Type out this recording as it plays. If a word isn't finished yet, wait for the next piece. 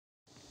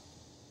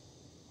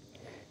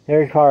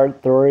Here's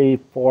part 3,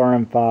 4,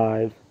 and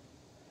 5.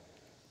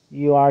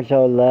 You are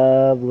so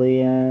lovely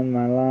in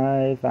my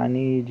life. I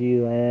need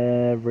you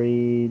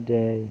every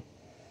day.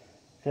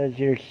 'Cause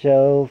you're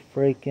so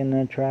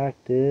freaking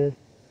attractive.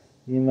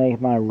 You make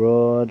my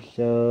world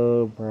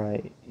so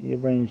bright. You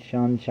bring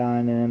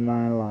sunshine in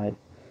my life.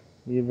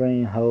 You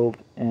bring hope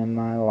in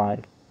my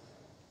life.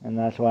 And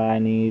that's what I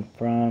need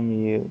from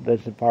you.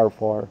 This is part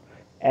 4.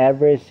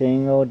 Every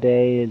single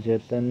day is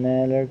just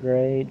another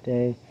great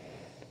day.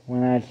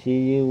 When I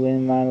see you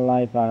in my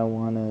life, I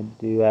want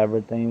to do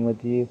everything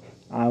with you.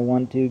 I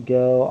want to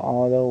go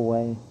all the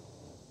way.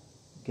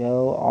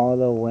 Go all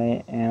the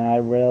way, and I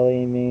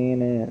really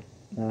mean it.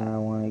 I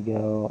want to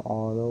go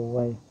all the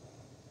way.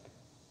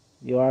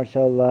 You are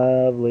so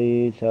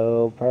lovely,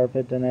 so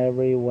perfect in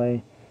every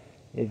way.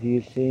 If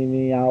you see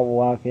me out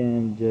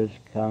walking, just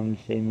come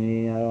see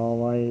me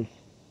always.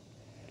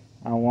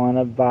 I want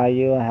to buy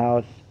you a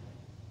house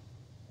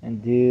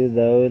and do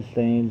those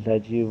things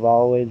that you've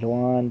always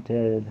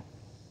wanted.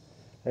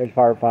 Here's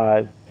part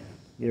 5.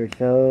 You're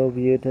so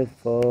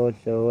beautiful,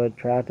 so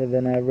attractive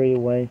in every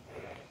way.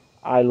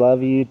 I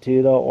love you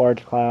to the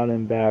orange cloud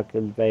and back,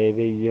 'cause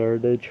baby, you're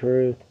the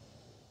truth.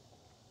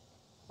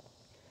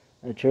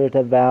 The truth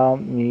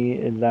about me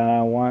is that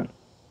I want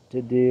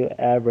to do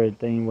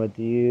everything with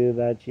you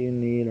that you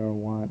need or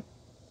want.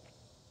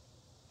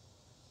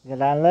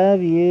 'Cause I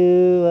love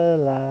you a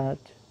lot.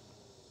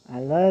 I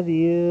love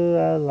you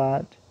a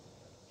lot.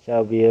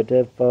 So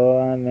beautiful,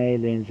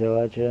 amazing,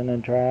 such an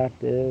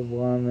attractive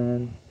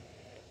woman.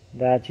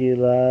 That you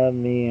love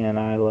me and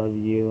I love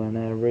you in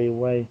every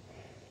way.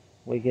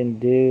 We can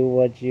do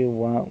what you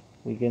want.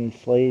 We can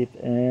sleep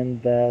in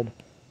bed.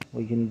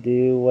 We can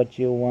do what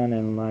you want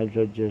in life,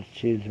 so just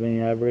choose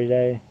me every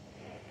day.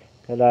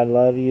 'Cause I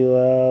love you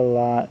a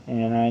lot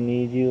and I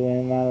need you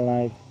in my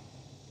life.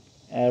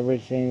 Every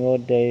single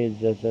day is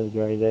just a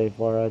great day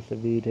for us to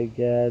be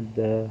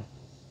together.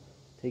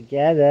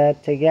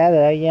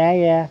 Together,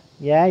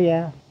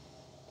 yeah.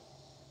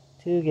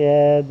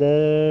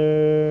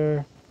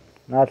 Together.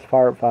 That's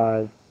part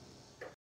 5.